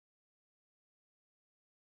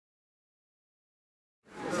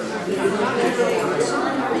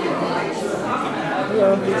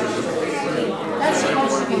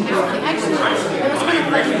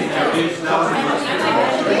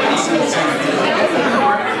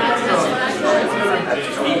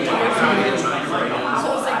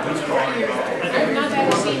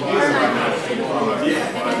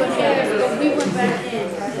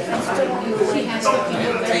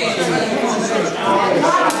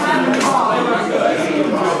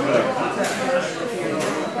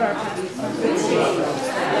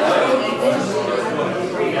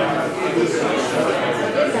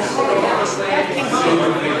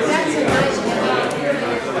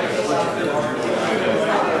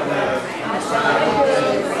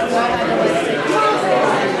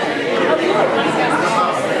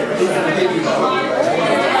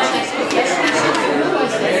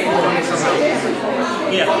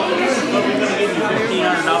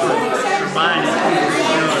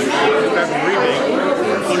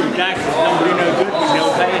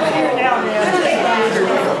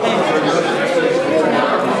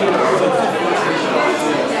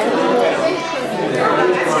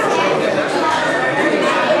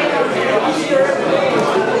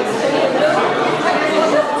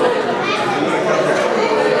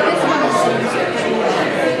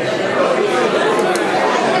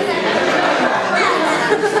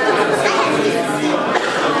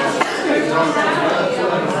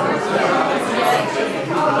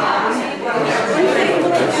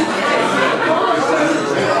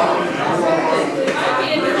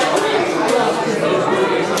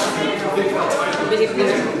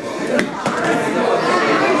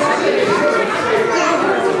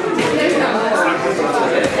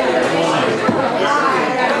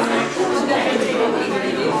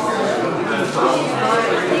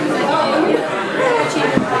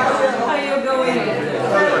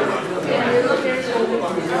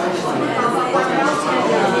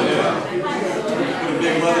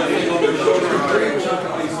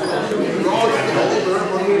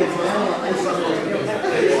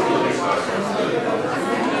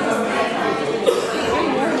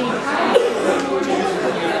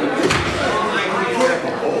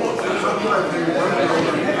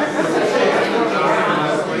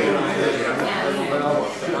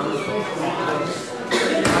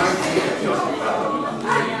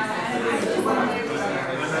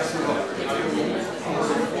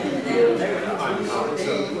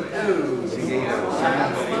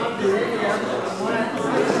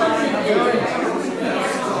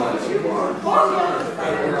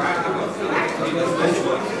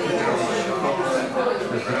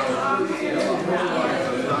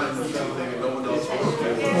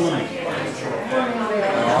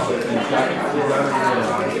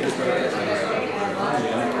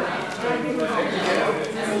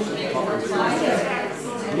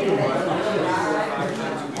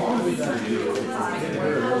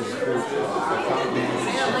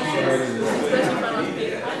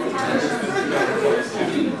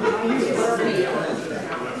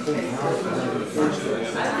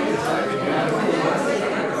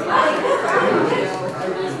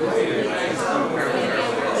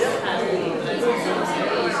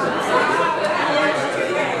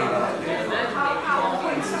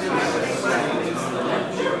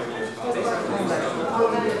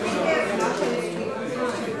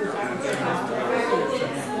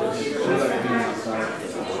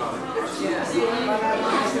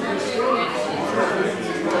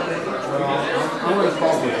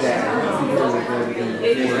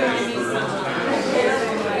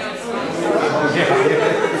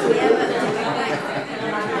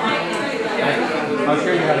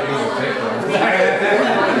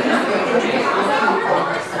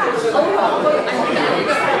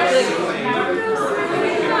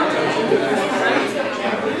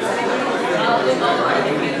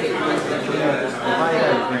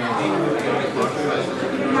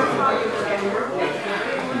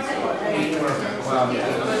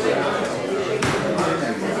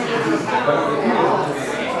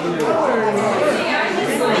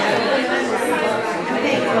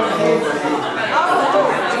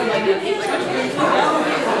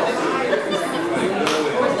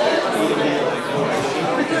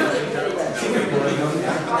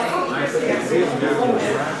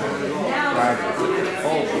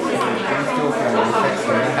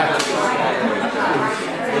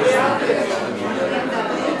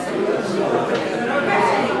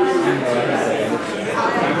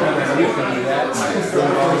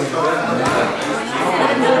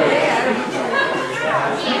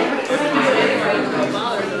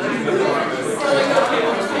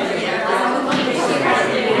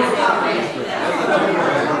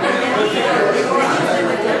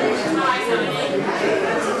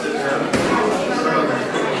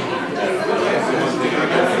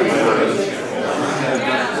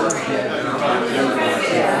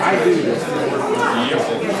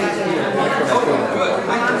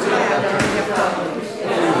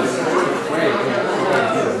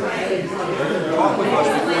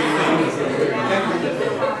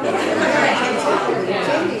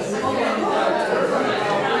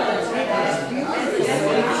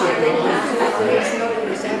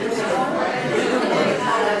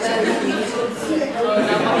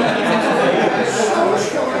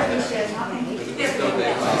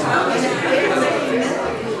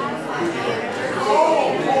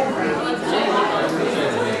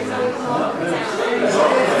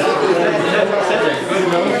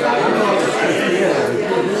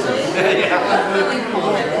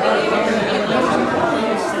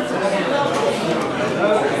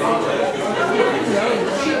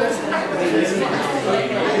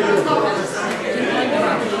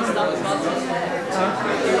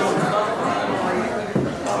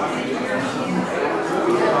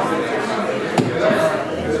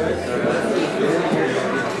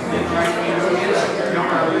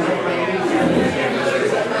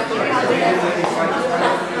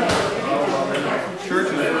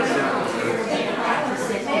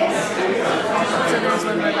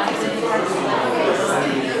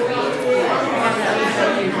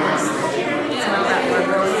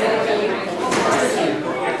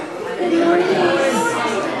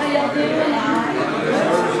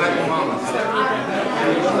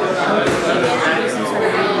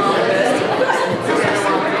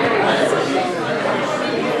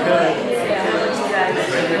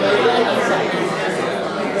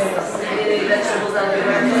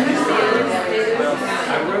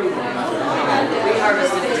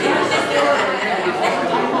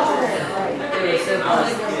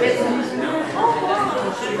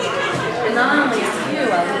Not only you, I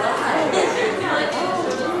love it.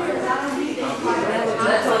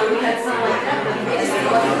 That's why we had something like that.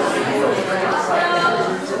 How y'all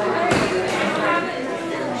doing?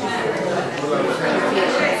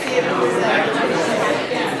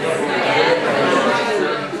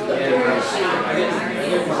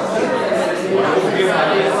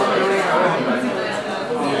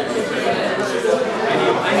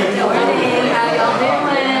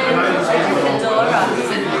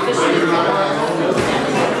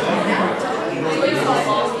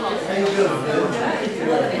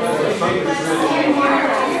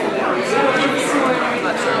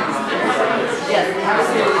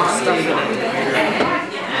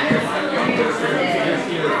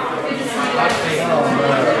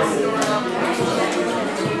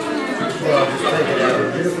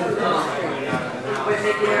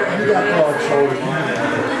 You got broad shoulders.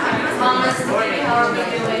 Thomas, how are we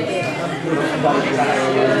doing?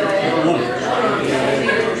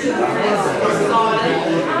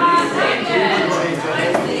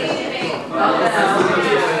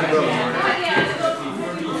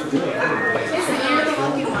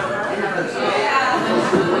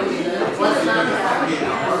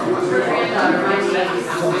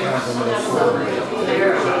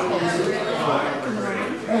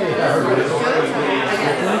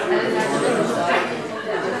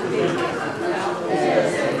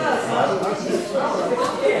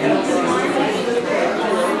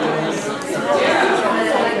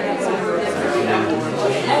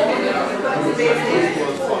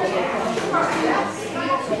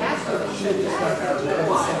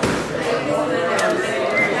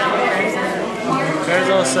 Chair's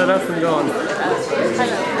all set up and going.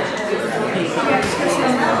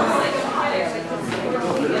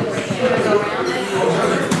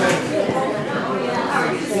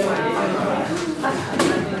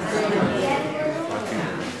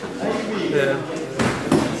 Yeah.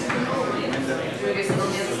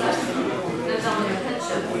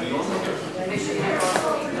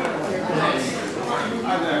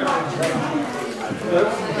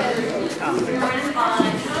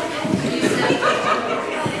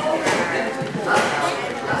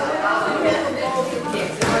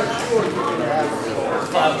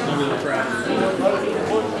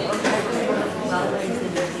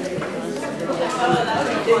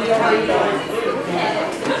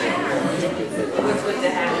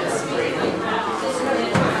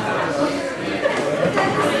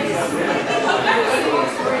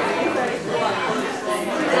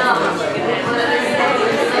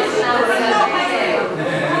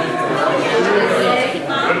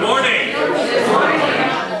 Good morning.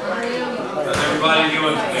 How's everybody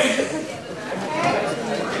doing today?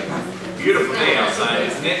 Beautiful day outside,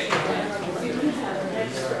 isn't it?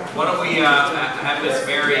 Why don't we have Miss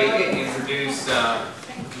Mary introduce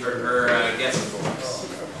her guest for us?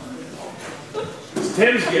 It's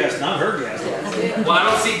Tim's guest, not her guest. Well, I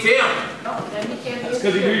don't see Tim. That's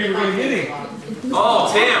because he knew you were going to get him.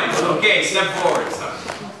 Oh, Tim. Okay, step forward, son.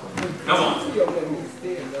 Come on.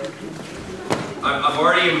 I've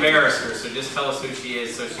already embarrassed her, so just tell us who she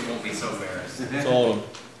is so she won't be so embarrassed. It's Autumn.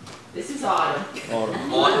 This is Autumn.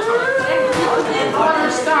 Autumn. Autumn.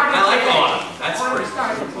 I like Autumn. That's pretty cool.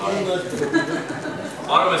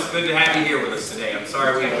 Autumn, it's good to have you here with us today. I'm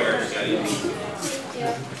sorry we embarrassed you. I didn't mean to.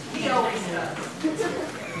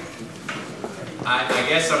 I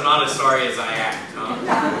guess I'm not as sorry as I act, huh?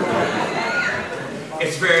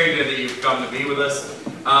 It's very good that you've come to be with us.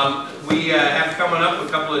 We have coming up a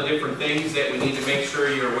couple of different things that we need to make sure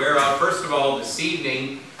you're aware of. First of all, this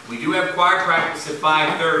evening, we do have choir practice at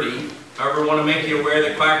 5:30. However, I want to make you aware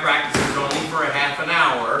that choir practice is only for a half an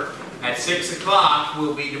hour. At 6 o'clock,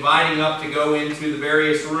 we'll be dividing up to go into the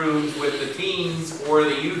various rooms with the teens or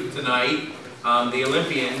the youth tonight, the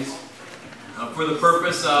Olympians, for the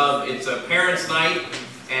purpose of, it's a parents' night,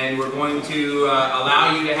 and we're going to allow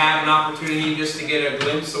you to have an opportunity just to get a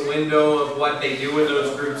glimpse, a window of what they do in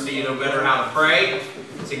those groups so you know better how to pray.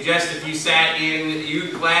 Suggest if you sat in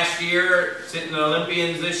youth last year, sit in the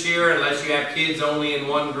Olympians this year, unless you have kids only in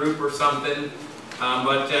one group or something.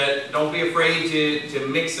 But don't be afraid to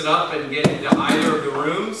mix it up and get into either of the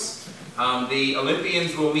rooms. The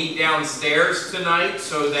Olympians will meet downstairs tonight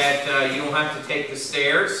so that you don't have to take the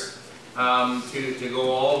stairs to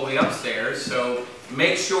go all the way upstairs. So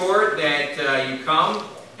make sure that you come,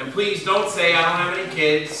 and please don't say I don't have any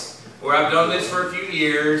kids, or I've done this for a few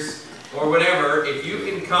years, or whatever. If you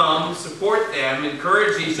can come, support them,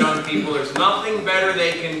 encourage these young people. There's nothing better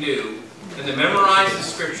they can do than to memorize the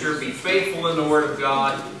Scripture, be faithful in the Word of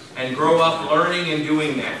God, and grow up learning and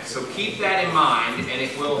doing that. So keep that in mind, and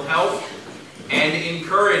it will help and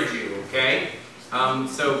encourage you, okay?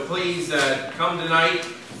 So please come tonight.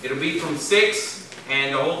 It'll be from 6,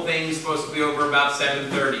 and the whole thing's supposed to be over about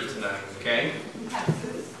 7:30 tonight, okay?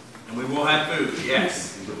 And we will have food,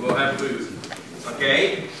 yes. We will have food,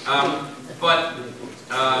 okay? But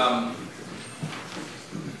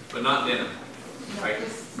not dinner, right?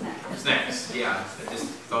 Snacks, yeah. I just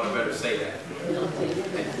thought I better say that. I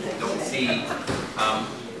don't see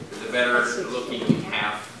the better looking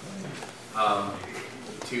half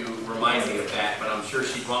to remind me of that, but I'm sure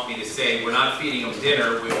she'd want me to say, we're not feeding them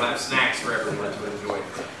dinner, we'll have snacks for everyone to enjoy.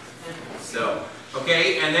 So,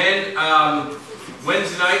 okay, and then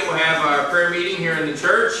Wednesday night we'll have our prayer meeting here in the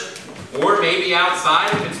church, or maybe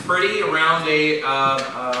outside if it's pretty, around a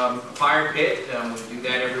fire pit. We do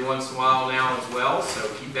that every once in a while now as well, so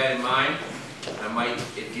keep that in mind. I might,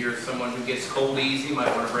 if you're someone who gets cold easy, you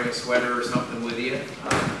might want to bring a sweater or something with you,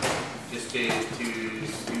 just to do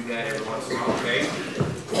that every once in a while, okay?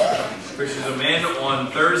 Christians of Men on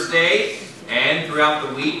Thursday, and throughout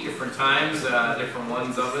the week, different times, different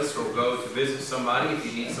ones of us will go to visit somebody. If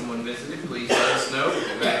you need someone visited, please let us know.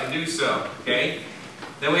 We'll go ahead and do so, okay?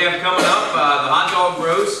 Then we have coming up the hot dog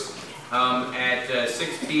roast at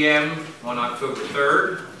 6 p.m. on October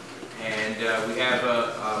 3rd. And we have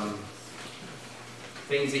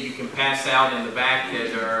things that you can pass out in the back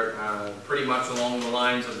that are pretty much along the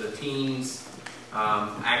lines of the teens.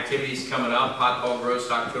 Activities coming up: hot dog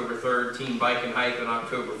roast October 3rd, teen bike and hike on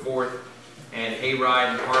October 4th, and hayride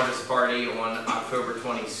and harvest party on October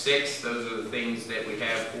 26th. Those are the things that we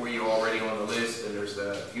have for you already on the list, and there's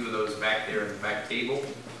a few of those back there in the back table.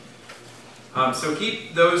 So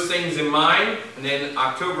keep those things in mind. And then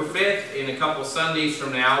October 5th, in a couple Sundays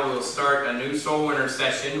from now, we'll start a new soul winner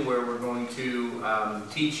session where we're going to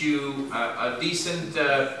teach you a decent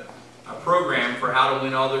program for how to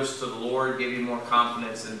win others to the Lord, give you more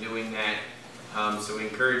confidence in doing that. So we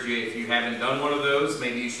encourage you, if you haven't done one of those,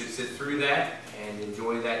 maybe you should sit through that and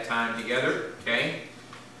enjoy that time together, okay?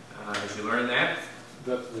 As you learn that.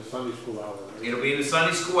 That's the Sunday school hour, right? It'll be in the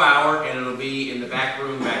Sunday school hour, and it'll be in the back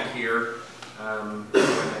room back here during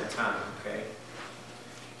that time, okay?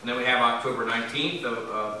 And then we have October 19th, the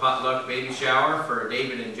potluck baby shower for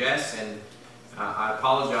David and Jess, and I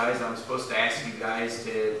apologize, I'm supposed to ask you guys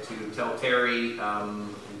to tell Terry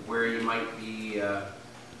where you might be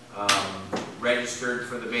registered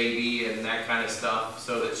for the baby and that kind of stuff,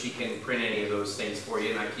 so that she can print any of those things for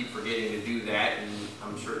you. And I keep forgetting to do that, and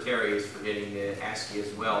I'm sure Terry is forgetting to ask you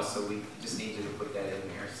as well, so we just need you to put that in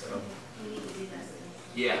there. So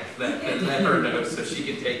yeah, let her know so she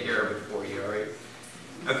can take care of it for you, all right?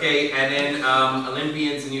 Okay, and then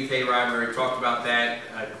Olympians and Youth Hayride, we already talked about that.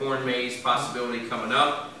 Corn maze possibility coming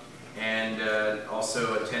up, and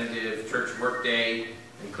also a tentative church work day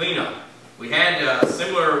and cleanup. We had a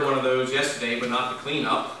similar one of those yesterday, but not the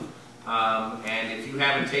cleanup. And if you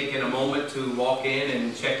haven't taken a moment to walk in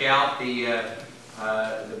and check out the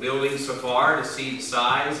building so far to see the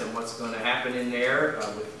size and what's going to happen in there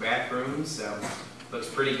with the bathrooms, looks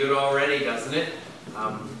pretty good already, doesn't it?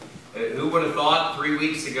 Who would have thought 3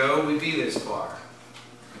 weeks ago we'd be this far?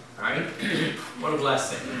 All right? What a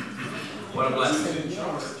blessing. What a blessing.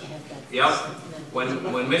 Yep.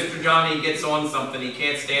 When Mr. Johnny gets on something, he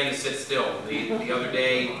can't stand to sit still. The other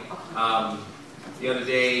day,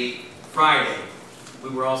 Friday, we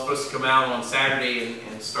were all supposed to come out on Saturday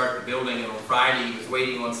and start the building, and on Friday he was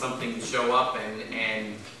waiting on something to show up,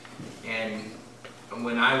 and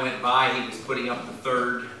when I went by, he was putting up the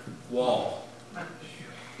third wall.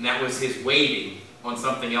 And that was his waiting on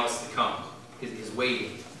something else to come. His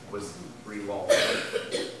waiting was 3 walls.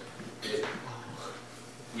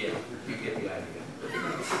 Yeah, you get the idea.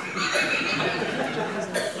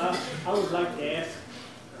 I would like to ask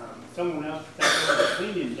someone else to take over the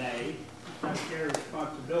cleaning day. That's their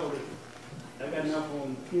responsibility. I got enough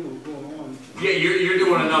on fuel going on. Yeah, you're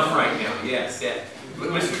doing enough right now. Yes, yeah.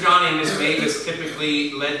 Mr. Johnny and Miss Mavis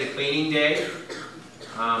typically led the cleaning day.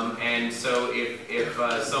 And so if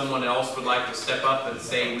someone else would like to step up and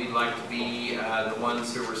say we'd like to be the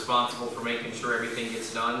ones who are responsible for making sure everything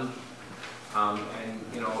gets done, and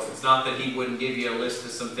you know, it's not that he wouldn't give you a list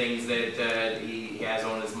of some things that he has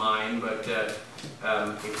on his mind, but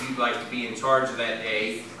if you'd like to be in charge of that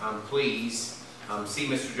day, please see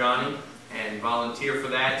Mr. Johnny and volunteer for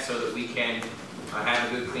that, so that we can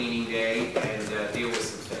have a good cleaning day and deal with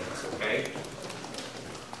some things, okay?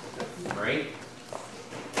 All right?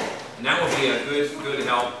 And that will be a good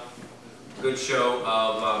help, good show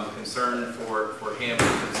of concern for him,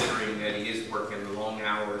 considering that he is working the long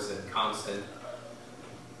hours and constant.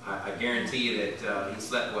 I guarantee you that he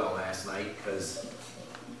slept well last night, because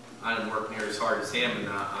I didn't work near as hard as him, and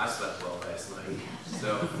I slept well last night.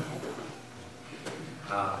 So,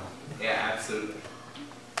 Yeah, absolutely.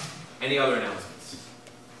 Any other announcements?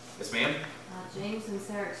 Yes, ma'am? James and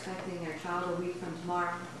Sarah are expecting their child a week from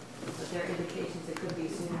tomorrow, but there are indications it could be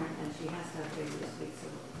sooner, and she has to have baby this week, so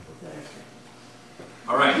we'll put her straight.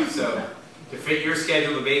 All right, so to fit your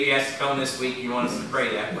schedule, the baby has to come this week. You want us to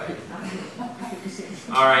pray that way.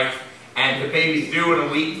 All right, and the baby's due in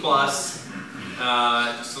a week plus,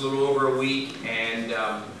 just a little over a week, and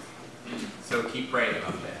so keep praying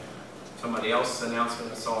about that. Somebody else's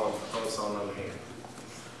announcement, I saw another hand.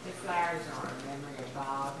 The flowers are in memory of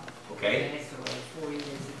Bob. Okay. Passed away 4 years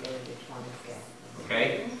ago this 25th.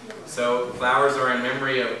 Okay, so flowers are in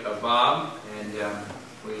memory of Bob, and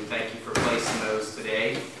we thank you for placing those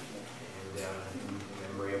today, and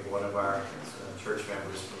in memory of one of our church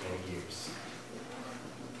members for many years.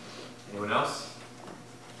 Anyone else?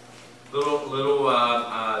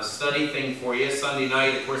 Little study thing for you. Sunday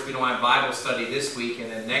night, of course, we don't have Bible study this week, and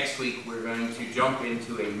then next week we're going to jump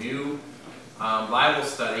into a new Bible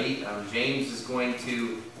study. James is going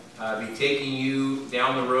to be taking you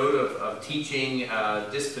down the road of teaching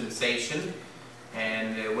dispensation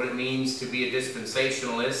and what it means to be a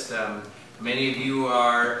dispensationalist. Many of you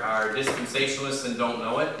are dispensationalists and don't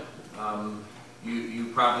know it. You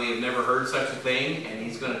probably have never heard such a thing, and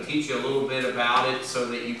he's going to teach you a little bit about it so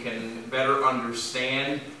that you can better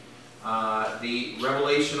understand the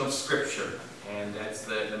revelation of Scripture. And that's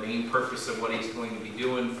the main purpose of what he's going to be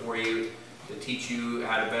doing for you, to teach you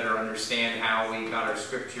how to better understand how we got our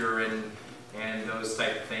Scripture and those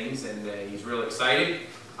type of things. And he's real excited.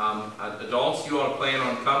 Adults, you ought to plan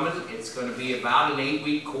on coming. It's going to be about an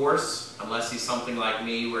 8-week course, unless he's something like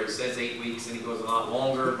me where he says 8 weeks and he goes a lot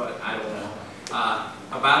longer, but I don't know.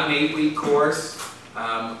 About an 8-week course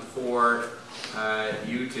for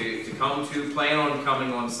you to come to. Plan on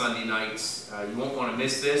coming on Sunday nights. You won't want to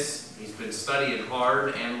miss this. He's been studying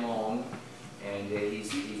hard and long, and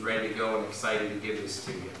he's ready to go and excited to give this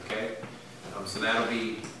to you, okay? So that'll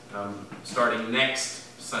be starting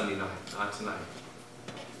next Sunday night, not tonight.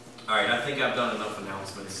 All right, I think I've done enough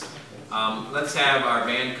announcements. Let's have our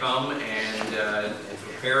band come and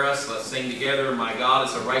prepare us. Let's sing together, My God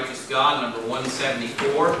is a Righteous God, number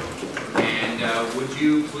 174. And would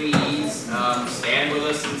you please stand with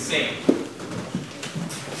us and sing?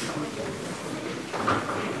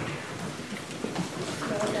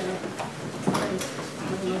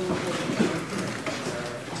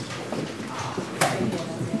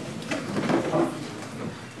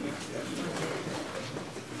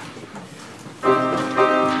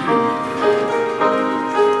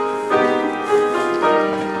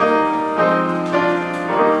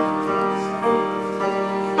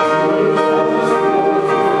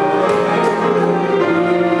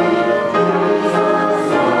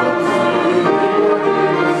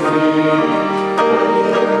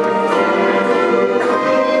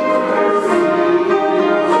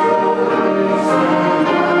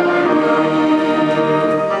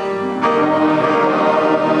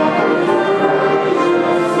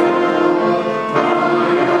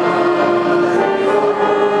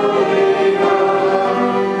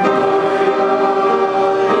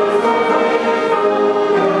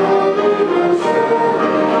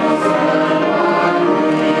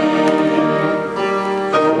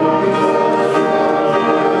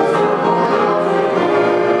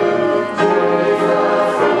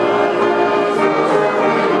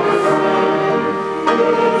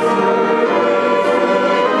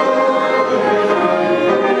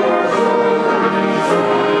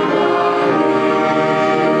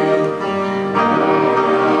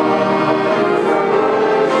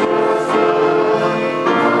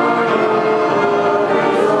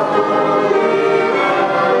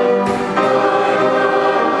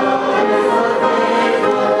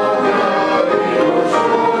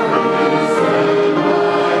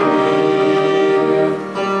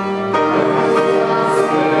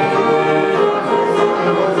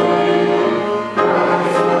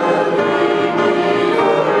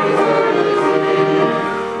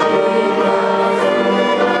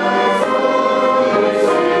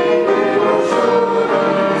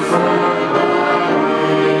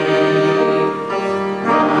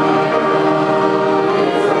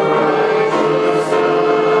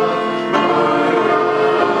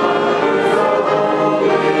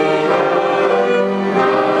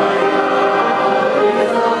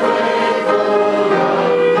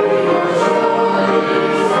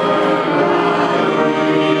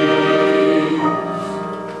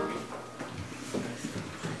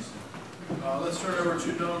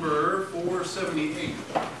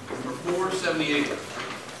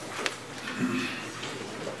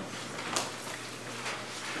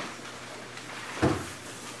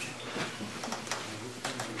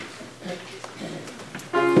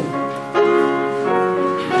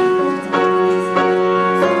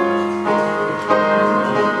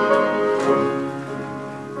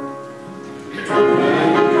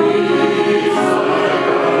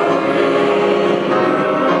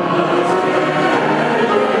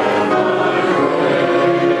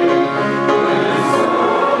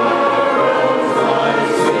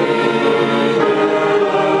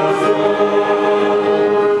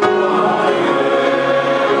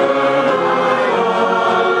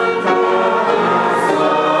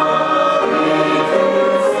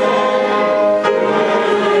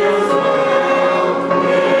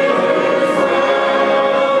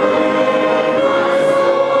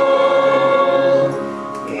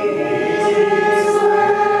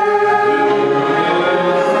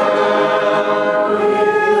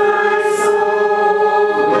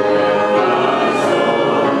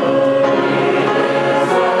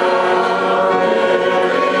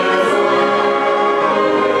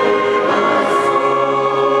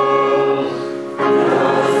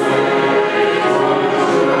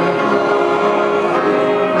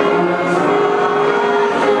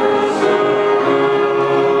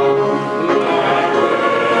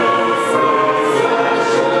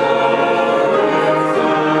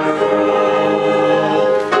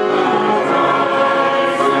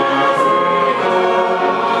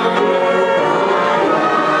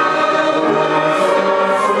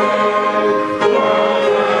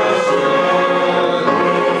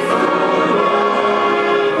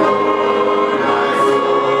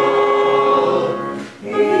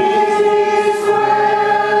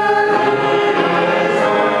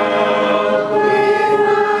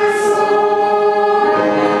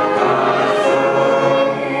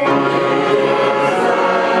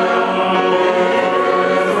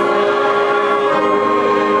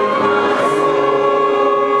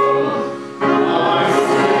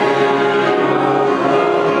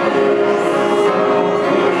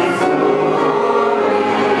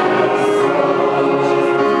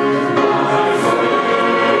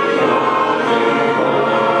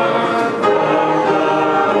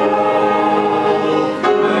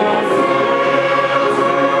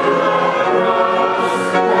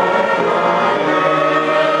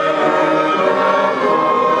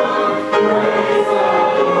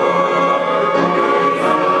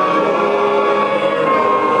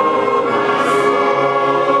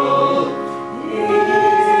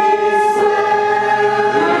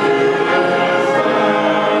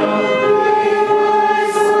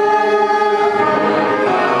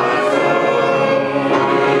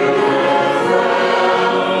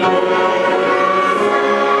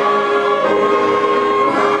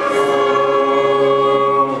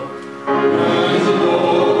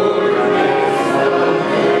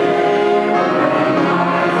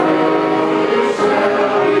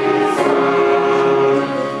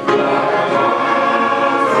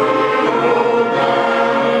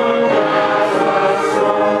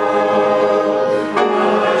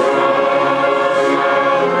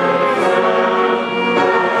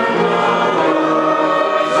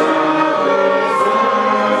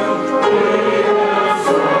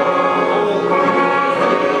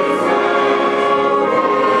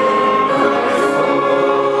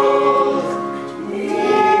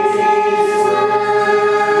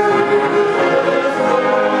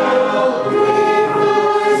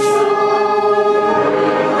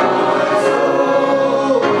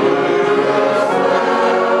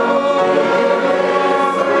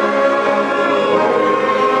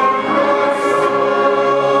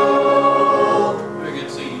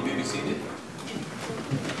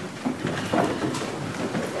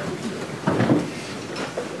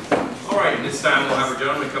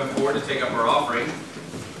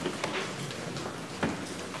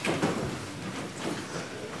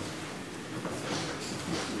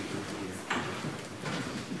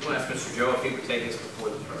 Joe, if he would take us before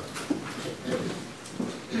the throne.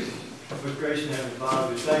 Most gracious and Heavenly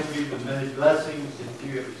Father, we thank you for the many blessings that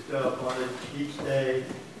you have bestowed upon us each day.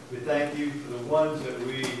 We thank you for the ones that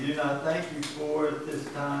we do not thank you for at this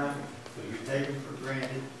time, but we take them for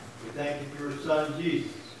granted. We thank you for your Son,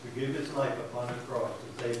 Jesus, who gave his life upon the cross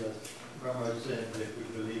to save us from our sins if we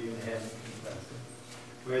believe in him and confess him.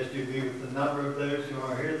 We ask you to be with the number of those who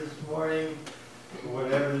are here this morning, for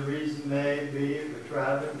whatever the reason may be, if we're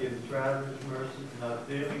traveling, give the travelers mercy. If not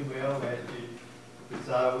feeling well, we ask you, if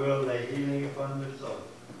thy will, lay healing upon their soul.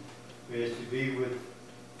 We ask you to be with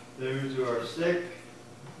those who are sick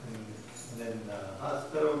and in the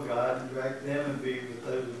hospital, God, and direct them and be with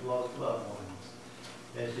those who've lost loved ones.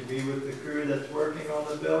 We ask you to be with the crew that's working on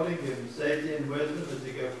the building, give them safety and wisdom as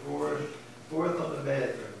they go forth on the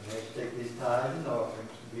bathroom. We ask you to take these tithes and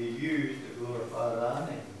offerings to be used to glorify thy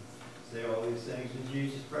name. Say all these things in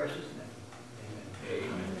Jesus' precious name. Amen.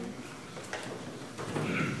 Amen.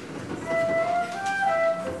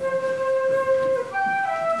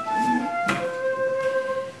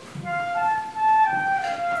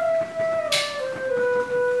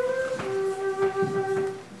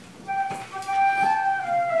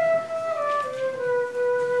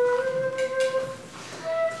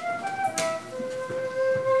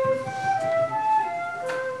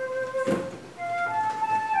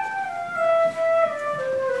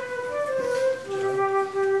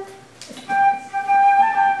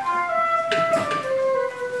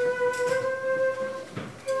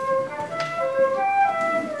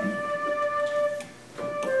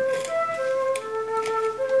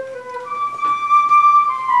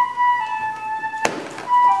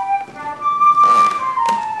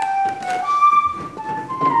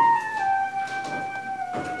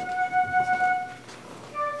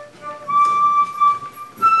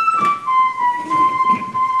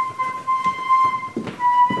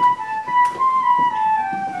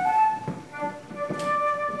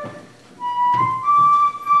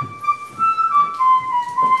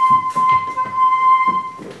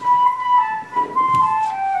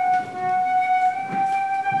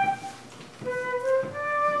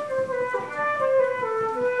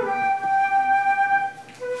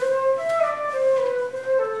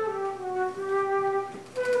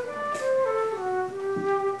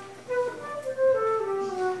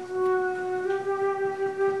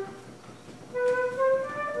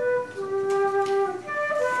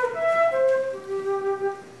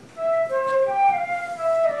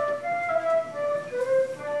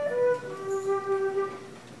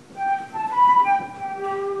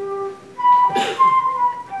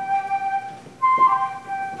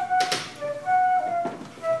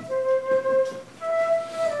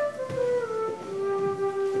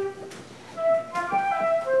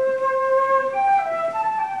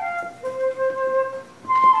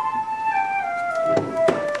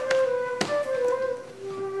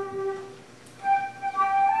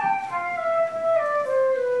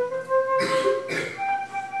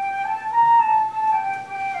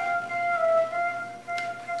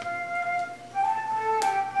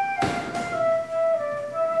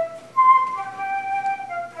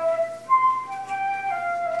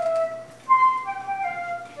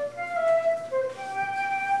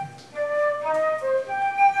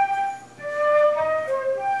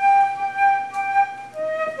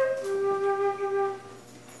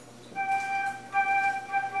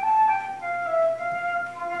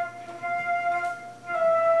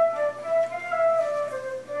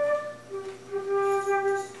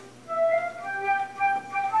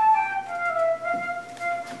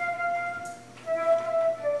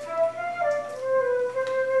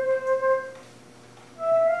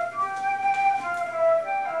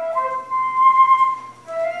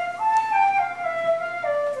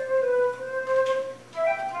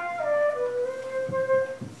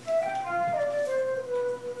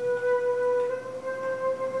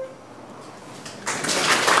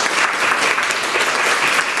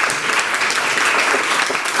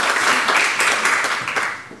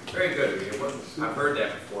 I've heard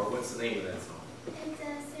that before. What's the name of that song? It's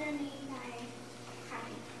a Serenade by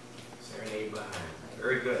Happy. Serenade by Happy.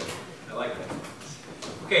 Very good. I like that.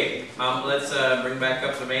 Okay, let's bring back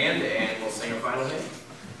up the band and we'll sing our final hymn.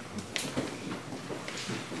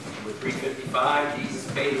 Number 355,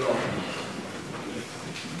 Jesus Paid It All.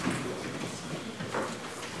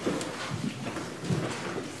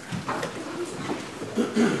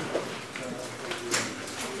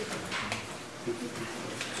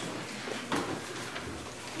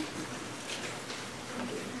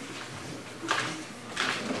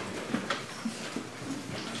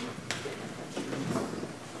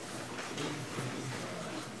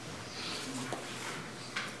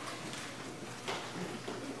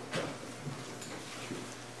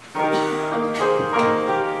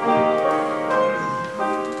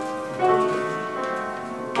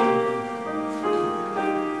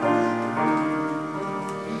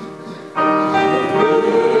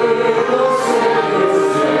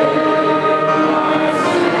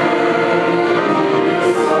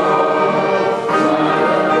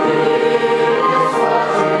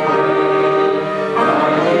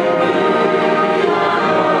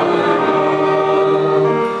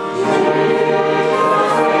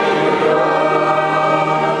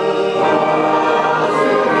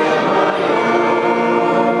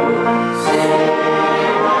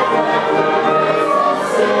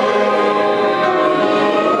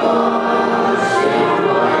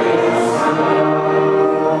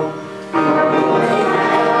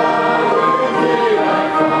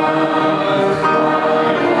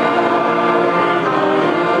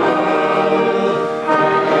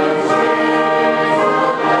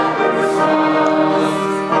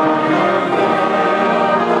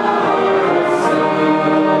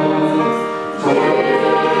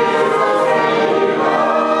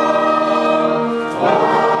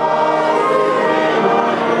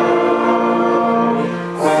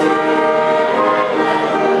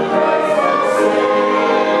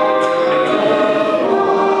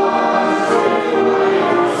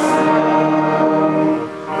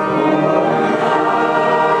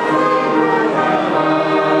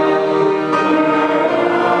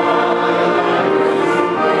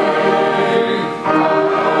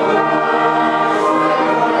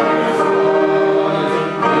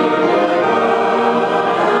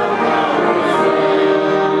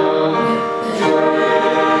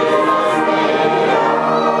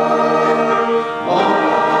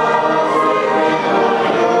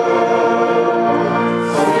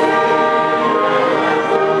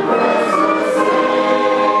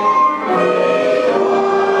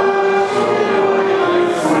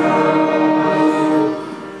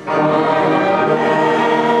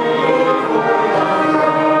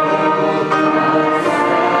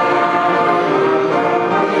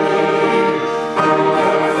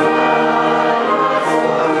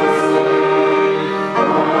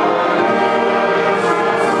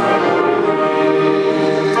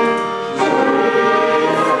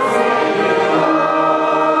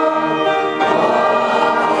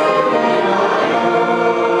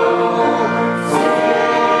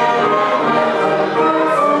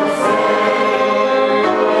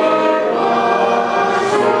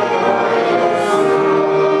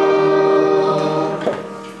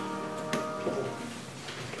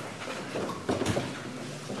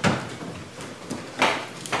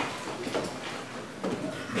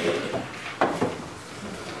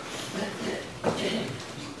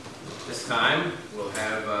 time, we'll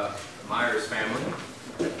have the Myers family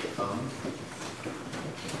come.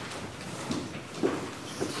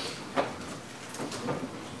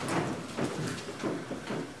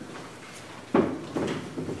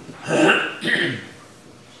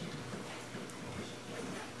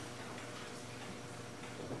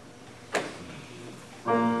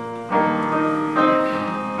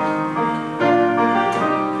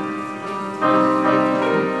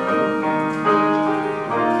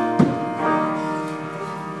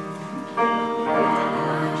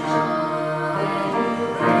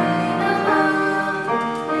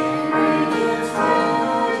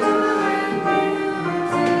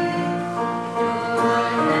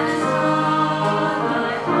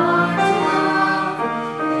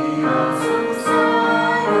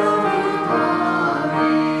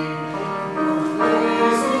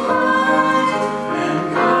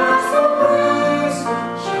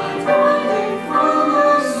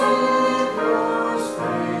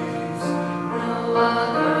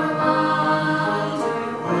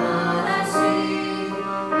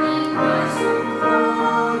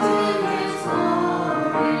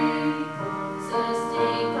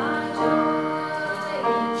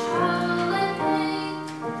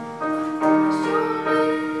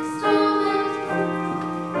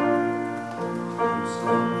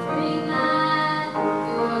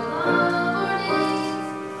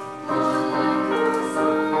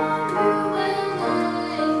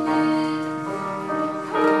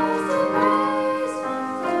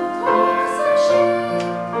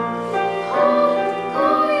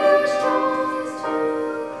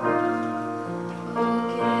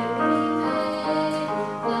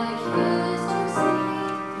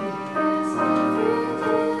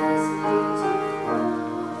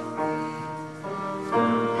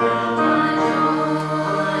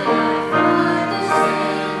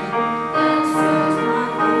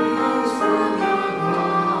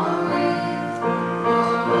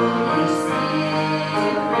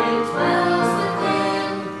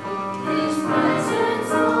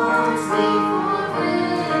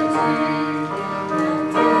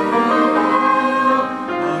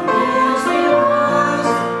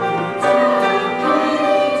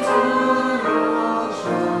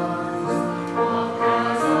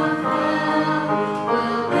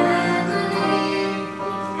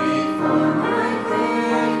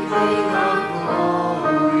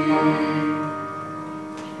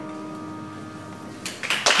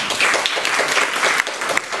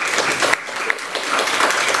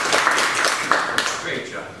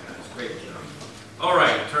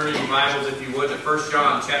 Bibles, if you would, to 1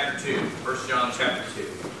 John chapter 2. 1 John chapter 2.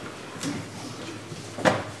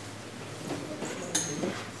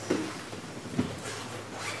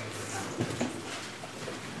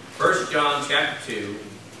 First John chapter 2.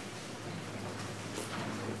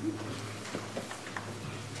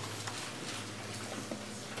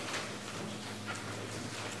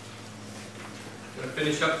 I'm going to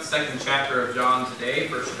finish up the second chapter of John today,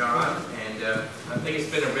 1 John, and I think it's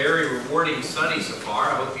been a very rewarding study so far.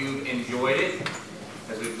 I hope you've enjoyed it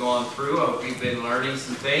as we've gone through. I hope you've been learning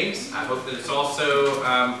some things. I hope that it's also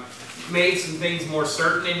made some things more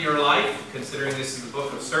certain in your life, considering this is the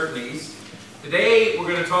book of certainties. Today we're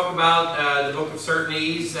going to talk about the book of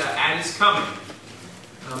certainties at His coming.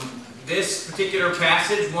 This particular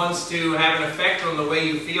passage wants to have an effect on the way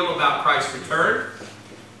you feel about Christ's return.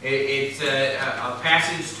 It's a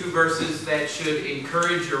passage, 2 verses, that should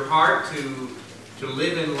encourage your heart to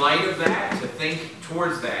live in light of that, to think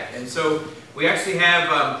towards that. And so we actually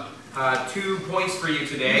have 2 points for you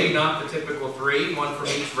today, not the typical 3, one from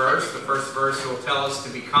each verse. The first verse will tell us to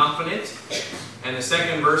be confident, and the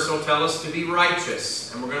second verse will tell us to be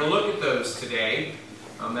righteous. And we're going to look at those today.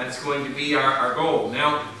 That's going to be our goal.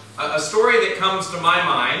 Now, a story that comes to my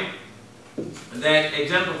mind that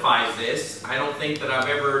exemplifies this. I don't think that I've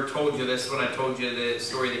ever told you this when I told you the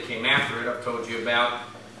story that came after it. I've told you about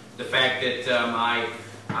the fact that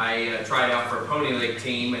I tried out for a pony league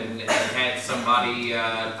team and had somebody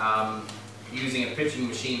using a pitching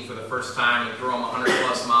machine for the first time and throw them 100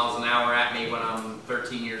 plus miles an hour at me when I'm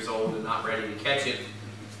 13 years old and not ready to catch it.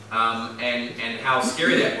 And how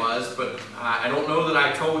scary that was, but I don't know that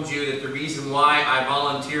I told you that the reason why I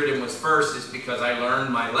volunteered and was first is because I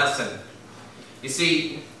learned my lesson. You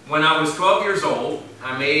see, when I was 12 years old,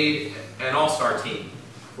 I made an all-star team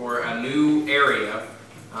for a new area.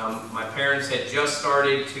 My parents had just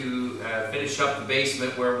started to finish up the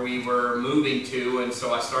basement where we were moving to, and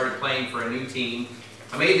so I started playing for a new team.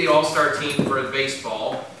 I made the all-star team for the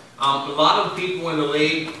baseball. A lot of people in the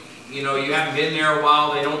league, you know, you haven't been there a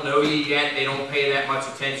while, they don't know you yet, they don't pay that much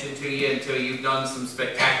attention to you until you've done some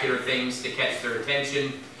spectacular things to catch their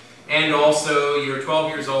attention. and also you're 12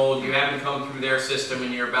 years old, you haven't come through their system,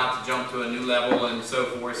 and you're about to jump to a new level and so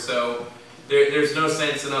forth. So there's no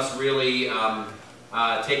sense in us really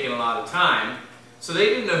taking a lot of time. So they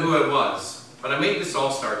didn't know who I was, but I made this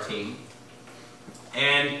all-star team,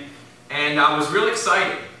 and I was really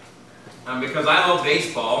excited because I love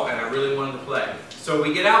baseball and I really wanted to play. So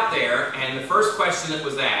we get out there, and the first question that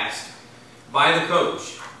was asked by the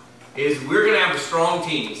coach is, we're going to have a strong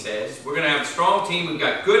team, he says. We're going to have a strong team. We've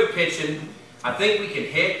got good pitching. I think we can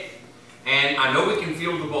hit, and I know we can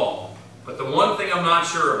field the ball. But the one thing I'm not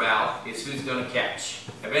sure about is who's going to catch.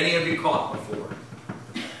 Have any of you caught before?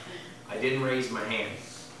 I didn't raise my hand.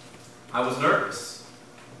 I was nervous.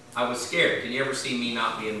 I was scared. Can you ever see me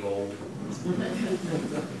not being bold?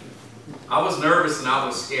 I was nervous and I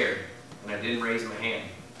was scared, and I didn't raise my hand.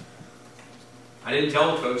 I didn't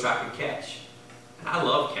tell the coach I could catch. And I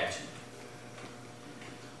love catching.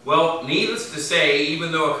 Well, needless to say,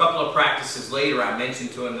 even though a couple of practices later I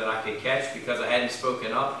mentioned to him that I could catch because I hadn't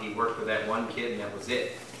spoken up, he worked with that one kid and that was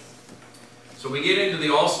it. So we get into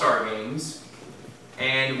the All-Star games,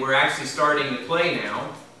 and we're actually starting to play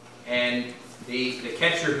now. And the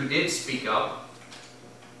catcher who did speak up,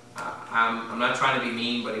 I'm not trying to be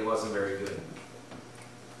mean, but he wasn't very good.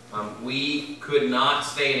 We could not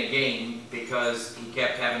stay in a game because he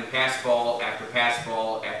kept having pass ball after pass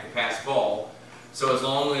ball after pass ball. So as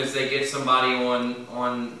long as they get somebody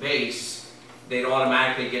on base, they'd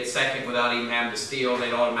automatically get second without even having to steal.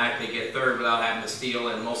 They'd automatically get third without having to steal,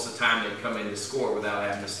 and most of the time they'd come in to score without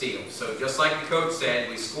having to steal. So just like the coach said,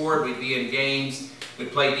 we scored, we'd be in games,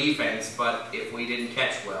 we'd play defense, but if we didn't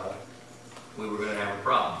catch well, we were going to have a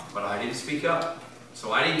problem. But I didn't speak up,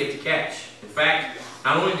 so I didn't get to catch. In fact,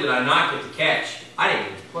 not only did I not get to catch, I didn't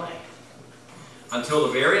get to play. Until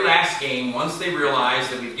the very last game, once they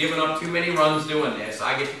realized that we've given up too many runs doing this,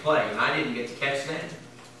 I get to play, and I didn't get to catch then.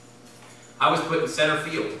 I was put in center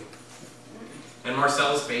field. And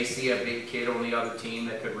Marcellus Basie, a big kid on the other team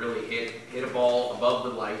that could really hit a ball above the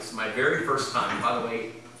lights. My very first time, by the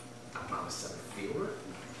way, I'm not a center fielder.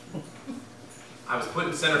 I was put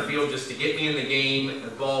in center field just to get me in the game. The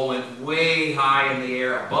ball went way high in the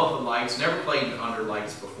air above the lights. Never played under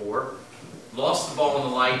lights before. Lost the ball in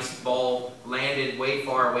the lights. Ball landed way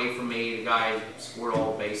far away from me. The guy scored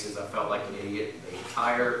all the bases. I felt like an idiot. The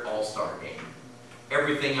entire All-Star game.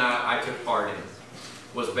 Everything I took part in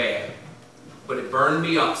was bad. But it burned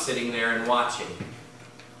me up sitting there and watching.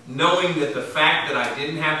 Knowing that the fact that I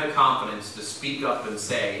didn't have the confidence to speak up and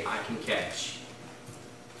say, I can catch.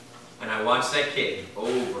 And I watched that kid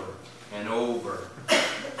over and over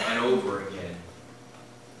and over again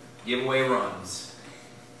give away runs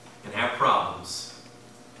and have problems.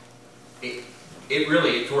 It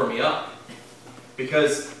really tore me up,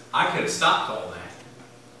 because I could have stopped all that.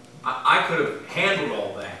 I could have handled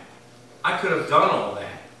all that. I could have done all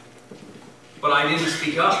that. But I didn't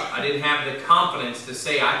speak up. I didn't have the confidence to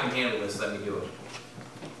say, I can handle this, let me do it.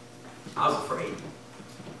 I was afraid.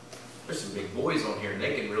 There's some big boys on here and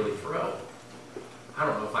they can really throw. I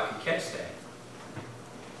don't know if I could catch that.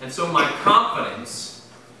 And so my confidence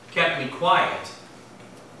kept me quiet,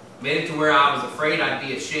 made it to where I was afraid I'd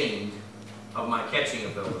be ashamed of my catching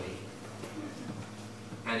ability.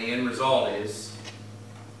 And the end result is,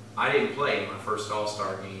 I didn't play in my first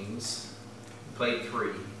All-Star games. Played 3,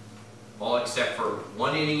 all except for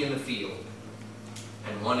 1 inning in the field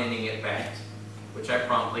and 1 inning at bat, which I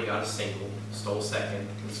promptly got a single, stole second,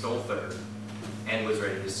 and stole third, and was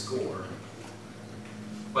ready to score.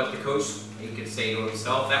 But the coach, he could say to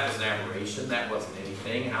himself, that was an aberration, that wasn't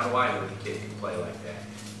anything. How do I know the kid can play like that?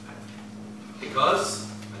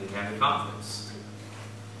 Because I didn't have the confidence.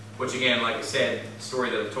 Which again, like I said, the story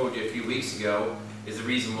that I told you a few weeks ago is the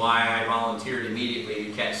reason why I volunteered immediately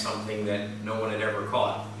to catch something that no one had ever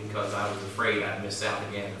caught, because I was afraid I'd miss out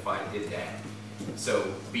again if I did that.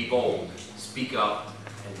 So be bold, speak up,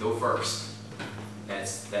 and go first.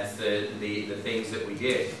 That's the things that we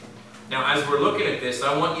did. Now, as we're looking at this,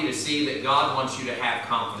 I want you to see that God wants you to have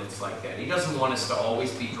confidence like that. He doesn't want us to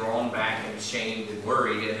always be drawn back and ashamed and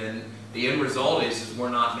worried, and then the end result is we're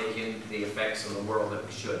not making the effects in the world that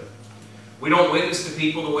we should. We don't witness to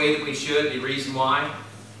people the way that we should. The reason why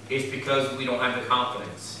is because we don't have the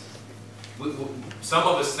confidence. Some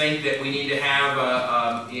of us think that we need to have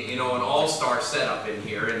an all-star setup in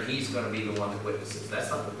here, and he's going to be the one that witnesses. That's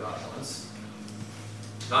not what God wants.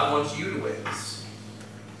 God wants you to witness.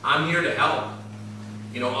 I'm here to help.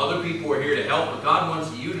 Other people are here to help, but God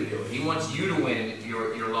wants you to do it. He wants you to win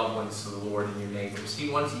your loved ones to the Lord and your neighbors. He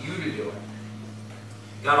wants you to do it.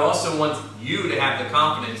 God also wants you to have the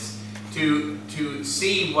confidence to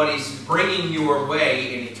see what He's bringing your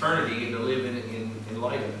way in eternity and to live in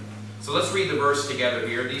light of it. So let's read the verse together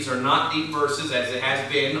here. These are not deep verses, as it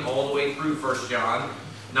has been all the way through 1 John.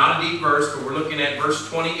 Not a deep verse, but we're looking at verse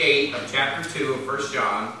 28 of chapter 2 of 1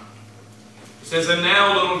 John. It says, "And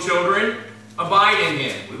now, little children, abide in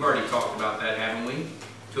Him." We've already talked about that, haven't we?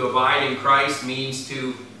 To abide in Christ means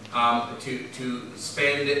to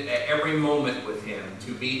spend every moment with Him,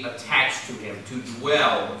 to be attached to Him, to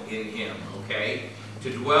dwell in Him, okay? To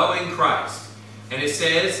dwell in Christ. And it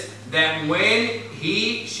says that when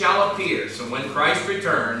He shall appear, so when Christ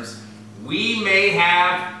returns, we may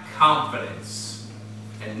have confidence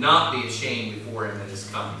and not be ashamed before Him at His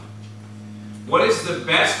coming. What is the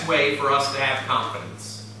best way for us to have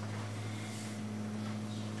confidence?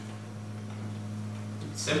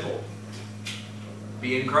 It's simple.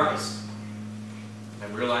 Be in Christ.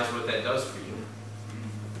 And realize what that does for you.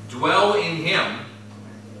 Dwell in Him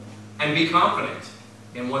and be confident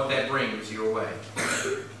in what that brings your way.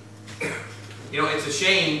 You know, it's a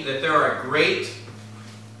shame that there are great,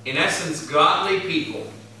 in essence, godly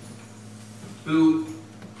people who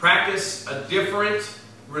practice a different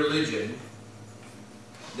religion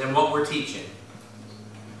than what we're teaching,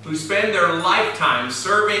 who spend their lifetime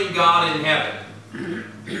serving God in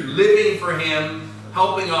heaven, living for Him,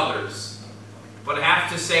 helping others, but have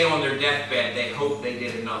to say on their deathbed they hope they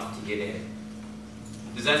did enough to get in.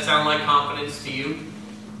 Does that sound like confidence to you?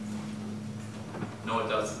 No, it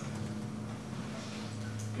doesn't.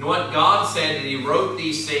 You know what? God said that He wrote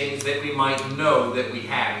these things that we might know that we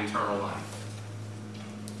have eternal life.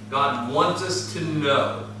 God wants us to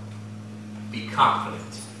know. Be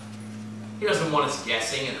confident. He doesn't want us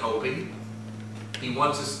guessing and hoping. He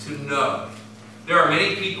wants us to know. There are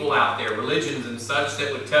many people out there, religions and such,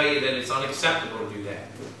 that would tell you that it's unacceptable to do that.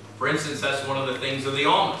 For instance, that's one of the things of the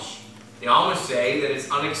Amish. The Amish say that it's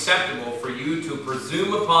unacceptable for you to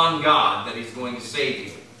presume upon God that He's going to save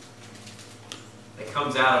you. It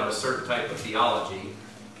comes out of a certain type of theology,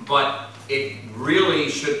 but it really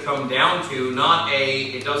should come down to not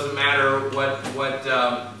it doesn't matter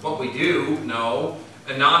what we do, no,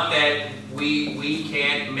 and not that we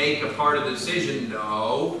can't make a part of the decision,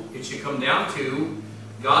 no. It should come down to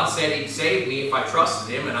God said He'd save me if I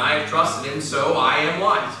trusted Him, and I have trusted Him, so I am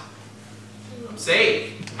what? I'm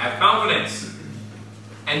saved. Have confidence.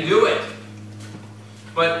 And do it.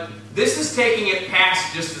 But this is taking it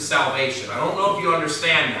past just the salvation. I don't know if you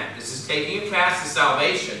understand that. This is taking it past the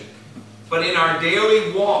salvation. But in our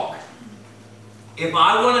daily walk, if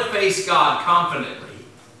I want to face God confidently,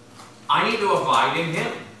 I need to abide in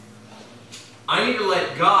Him. I need to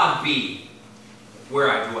let God be where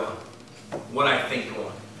I dwell, what I think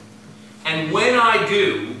on. And when I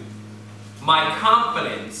do, my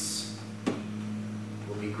confidence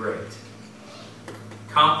will be great.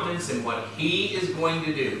 Confidence in what He is going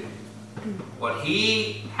to do, what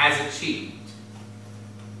He has achieved.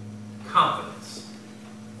 Confidence.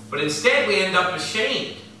 But instead we end up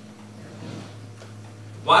ashamed.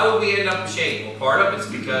 Why would we end up ashamed? Well, part of it's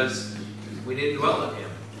because we didn't dwell in Him.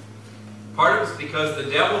 Part of it's because the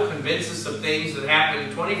devil convinced us of things that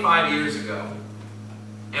happened 25 years ago.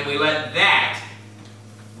 And we let that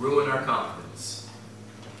ruin our confidence.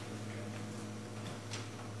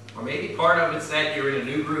 Or maybe part of it's that you're in a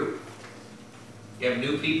new group. You have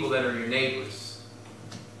new people that are your neighbors.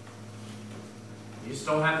 You just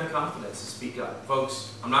don't have the confidence to speak up.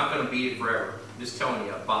 Folks, I'm not going to beat it forever. I'm just telling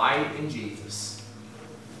you, abide in Jesus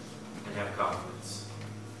and have confidence.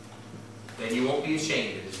 Then you won't be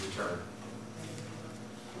ashamed at His return.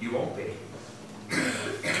 You won't be.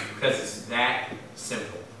 Because it's that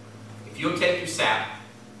simple. If you'll take your sap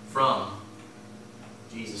from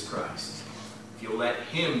Jesus Christ, if you'll let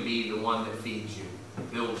Him be the one that feeds you,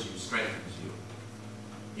 builds you, strengthens you,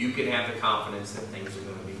 you can have the confidence that things are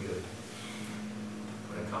going to be good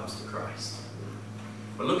when it comes to Christ.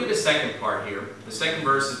 But look at the second part here. The second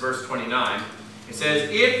verse is verse 29. It says,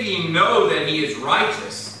 if ye know that He is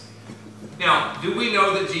righteous. Now, do we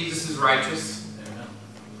know that Jesus is righteous?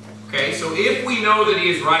 Okay, so if we know that He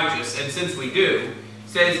is righteous, and since we do, it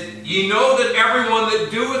says, ye know that everyone that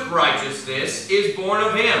doeth righteousness is born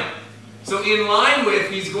of Him. So in line with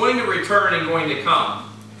He's going to return and going to come.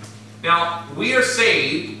 Now, we are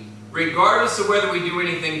saved regardless of whether we do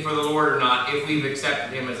anything for the Lord or not, if we've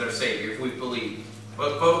accepted Him as our Savior, if we've believed.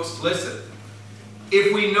 But folks, listen.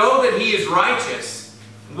 If we know that He is righteous,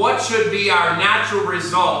 what should be our natural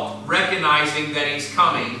result, recognizing that He's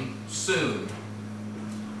coming soon?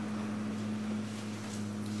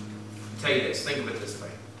 I'll tell you this, think of it this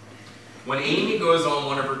way. When Amy goes on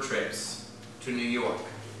one of her trips to New York,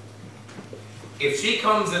 if she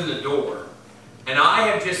comes in the door, and I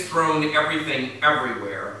have just thrown everything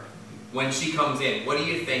everywhere, when she comes in, what do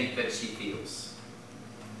you think that she feels?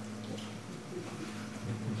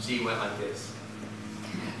 She went like this.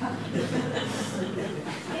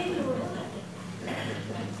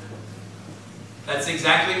 That's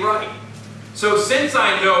exactly right. So since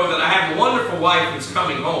I know that I have a wonderful wife who's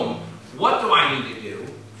coming home, what do I need to do?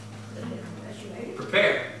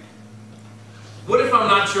 Prepare. What if I'm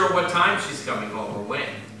not sure what time she's coming home or when?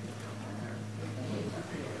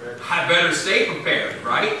 I better stay prepared,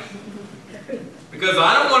 right? Because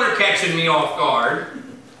I don't want her catching me off guard.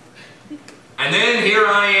 And then here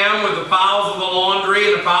I am with the piles of the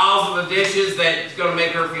laundry and the piles of the dishes that's going to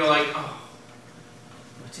make her feel like, oh,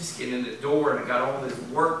 I'm just getting in the door and I got all this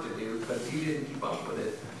work to do because you didn't keep up with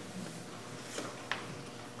it.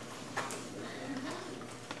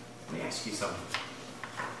 Let me ask you something.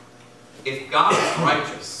 If God is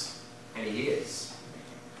righteous, and He is,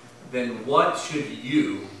 then what should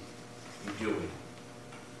you be doing?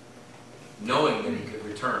 Knowing that He could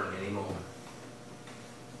return at any moment.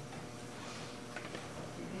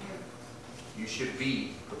 You should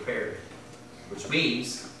be prepared, which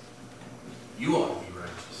means you ought to be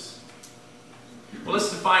righteous. Well,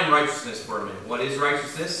 let's define righteousness for a minute. What is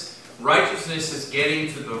righteousness? Righteousness is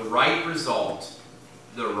getting to the right result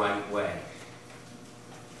the right way.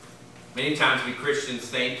 Many times we Christians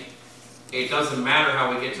think it doesn't matter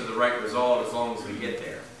how we get to the right result as long as we get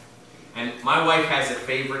there. And my wife has a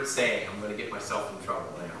favorite saying. I'm going to get myself in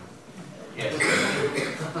trouble now. Yes.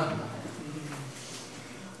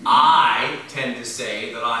 I tend to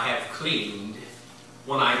say that I have cleaned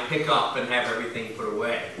when I pick up and have everything put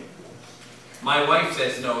away. My wife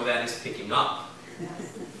says, no, that is picking up.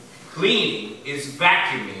 Cleaning is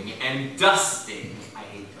vacuuming and dusting. I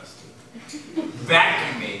hate dusting.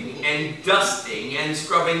 Vacuuming and dusting and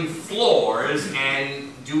scrubbing floors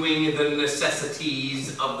and doing the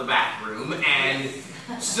necessities of the bathroom and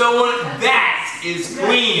so on. That is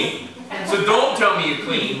cleaning. So don't tell me you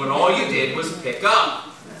cleaned when all you did was pick up.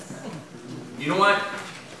 You know what?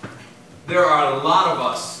 There are a lot of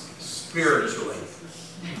us spiritually.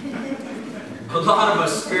 A lot of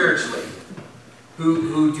us spiritually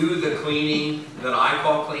who do the cleaning that I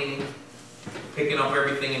call cleaning, picking up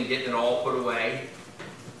everything and getting it all put away,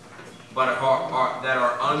 but that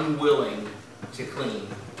are unwilling to clean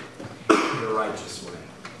the righteous way.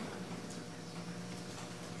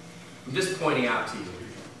 I'm just pointing out to you.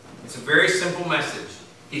 It's a very simple message.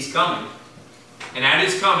 He's coming. And at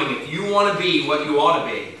His coming, if you want to be what you ought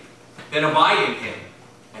to be, then abide in Him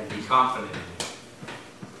and be confident in Him.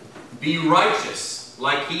 Be righteous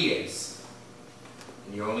like He is.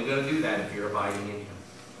 And you're only going to do that if you're abiding in Him.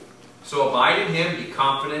 So abide in Him, be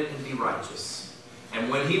confident, and be righteous. And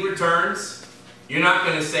when He returns, you're not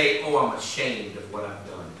going to say, oh, I'm ashamed of what I've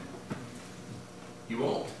done. You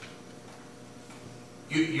won't.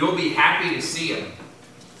 You'll be happy to see Him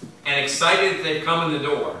and excited that they've come in the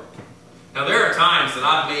door. Now, there are times that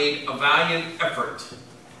I've made a valiant effort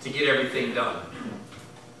to get everything done.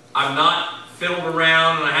 I've not fiddled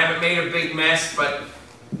around and I haven't made a big mess,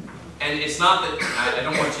 and it's not that, I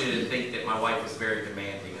don't want you to think that my wife is very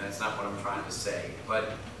demanding. That's not what I'm trying to say.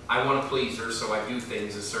 But I want to please her, so I do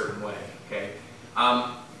things a certain way, okay?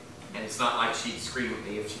 And it's not like she'd scream at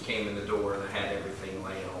me if she came in the door and I had everything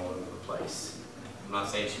laying all over the place. I'm not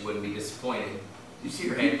saying she wouldn't be disappointed. Did you see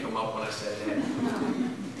her head come up when I said that?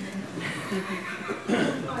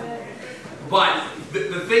 But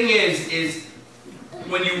the thing is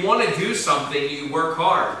when you want to do something, you work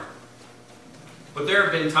hard. But there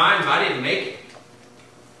have been times I didn't make it.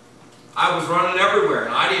 I was running everywhere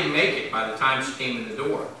and I didn't make it by the time she came in the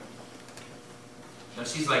door. Now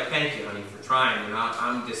she's like, thank you, honey, for trying, and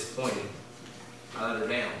I'm disappointed. I let her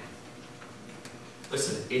down.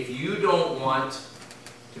 Listen, if you don't want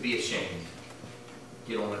to be ashamed,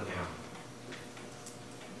 get on it now.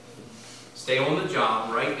 Stay on the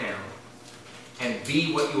job right now and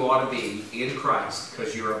be what you ought to be in Christ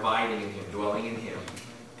because you're abiding in Him, dwelling in Him.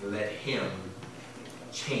 Let Him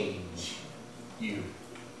change you.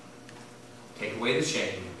 Take away the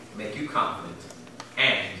shame, make you confident,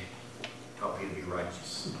 and help you to be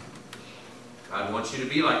righteous. God wants you to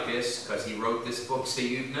be like this because He wrote this book so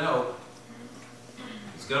you'd know.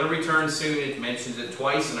 He's going to return soon. It mentions it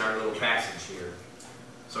twice in our little passage here.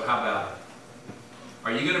 So how about it?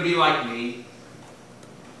 Are you going to be like me?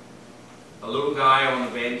 A little guy on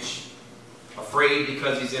the bench, afraid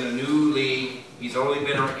because he's in a new league. He's only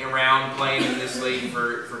been around playing in this league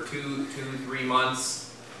for 3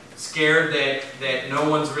 months. Scared that no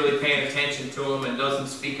one's really paying attention to him and doesn't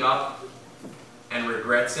speak up and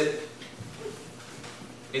regrets it.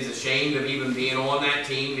 Is ashamed of even being on that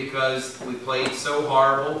team because we played so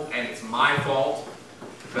horrible and it's my fault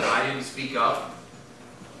because I didn't speak up.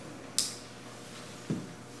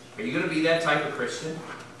 Are you going to be that type of Christian?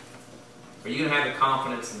 Are you going to have the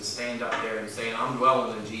confidence and stand up there and saying, I'm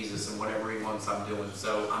dwelling in Jesus and whatever He wants I'm doing,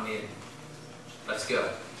 so I'm in. Let's go.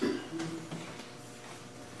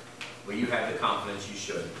 Will you have the confidence you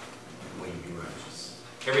should? Will you be righteous?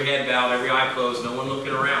 Every head bowed, every eye closed, no one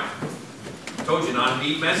looking around. I told you, not a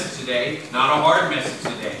deep message today, not a hard message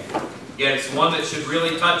today. Yet it's one that should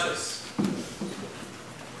really touch us.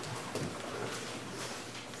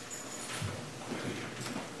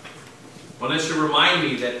 Well, this should remind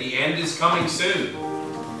me that the end is coming soon.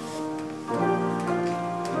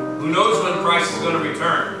 Who knows when Christ is going to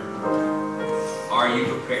return? Are you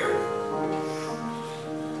prepared?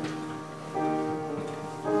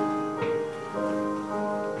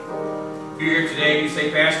 If you're here today and you say,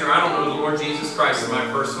 Pastor, I don't know the Lord Jesus Christ as my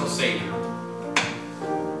personal Savior.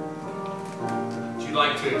 Would you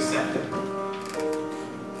like to accept Him?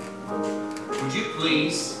 Would you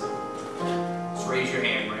please just raise your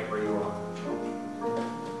hand right where you are?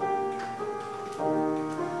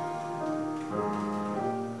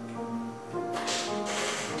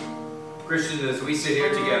 Christians, as we sit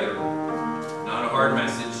here together, not a hard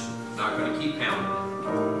message, not going to keep pounding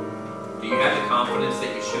it. Do you have the confidence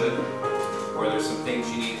that you should? Or are there some things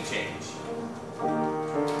you need to change?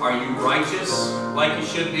 Are you righteous like you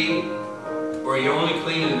should be? Or are you only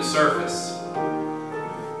cleaning the surface?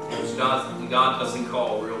 Which God doesn't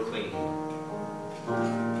call real clean.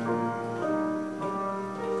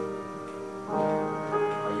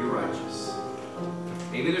 Are you righteous?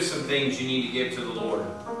 Maybe there's some things you need to give to the Lord.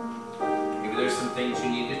 Maybe there's some things you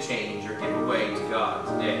need to change or give away to God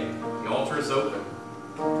today. The altar is open.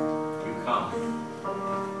 You come.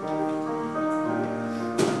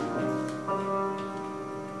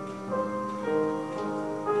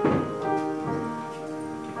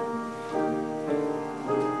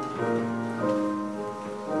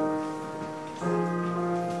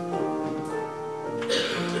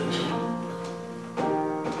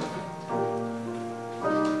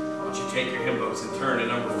 Take your hymn books and turn to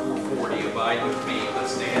number 440. Abide with me.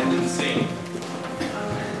 Let's stand and sing.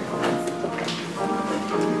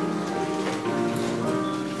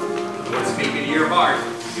 Lord, speaking to your heart.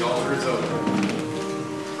 The altar is open.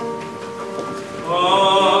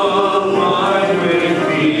 Abide with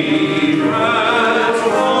me.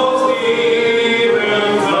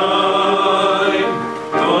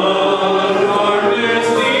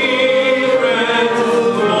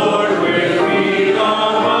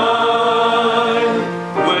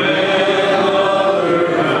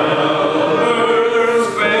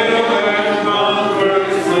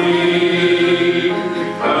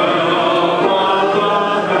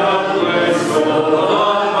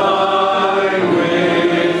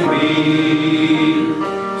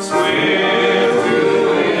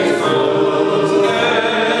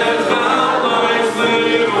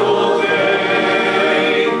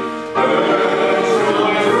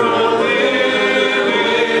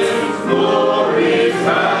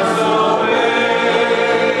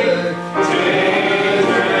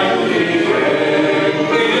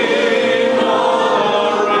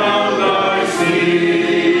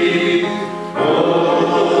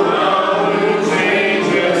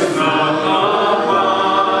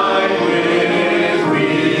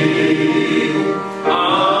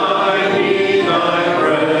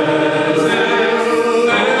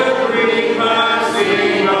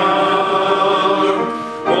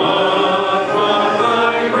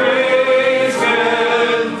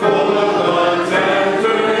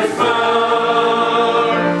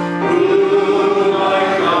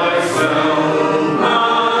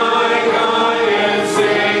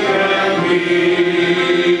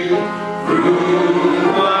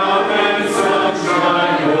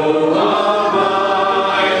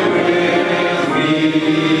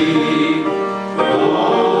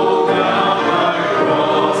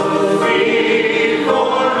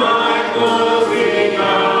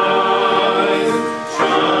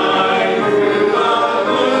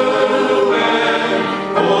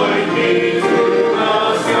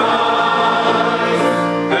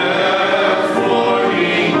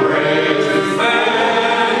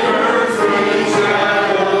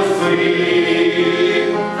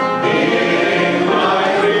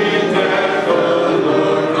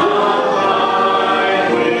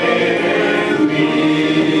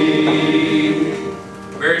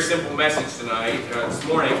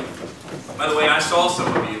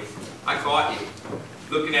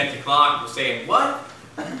 Looking at the clock and saying, what?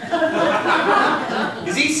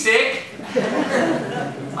 Is he sick?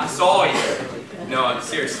 I saw you. No,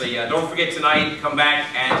 seriously, don't forget tonight, come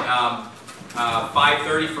back at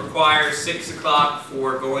 5:30 for choir, 6 o'clock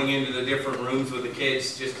for going into the different rooms with the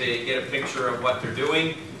kids just to get a picture of what they're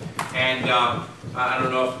doing. And I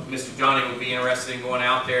don't know if Mr. Johnny would be interested in going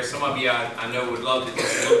out there. Some of you I know would love to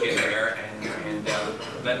just look in there and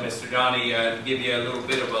let Mr. Johnny give you a little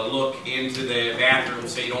bit of a look into the bathroom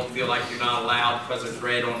so you don't feel like you're not allowed because there's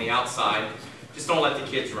red on the outside. Just don't let the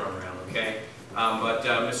kids run around, okay? But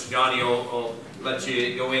Mr. Johnny will let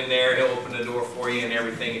you go in there. He'll open the door for you and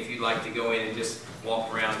everything if you'd like to go in and just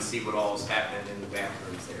walk around and see what all is happening in the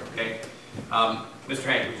bathrooms there, okay? Mr.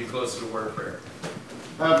 Hank, would you close to the word of prayer?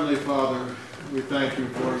 Heavenly Father, we thank you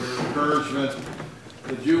for your encouragement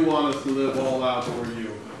that you want us to live all out for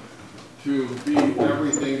you, to be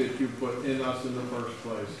everything that you put in us in the first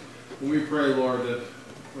place. And we pray, Lord, that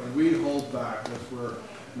when we hold back, that we're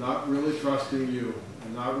not really trusting you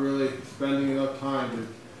and not really spending enough time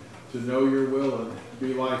to know your will and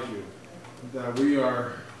be like you, that we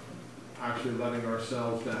are actually letting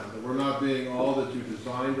ourselves down, that we're not being all that you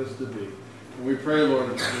designed us to be. And we pray, Lord,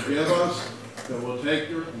 that you forgive us, that we'll take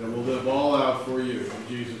you, and that we'll live all out for you. In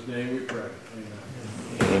Jesus' name we pray.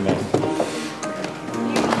 Amen. Amen.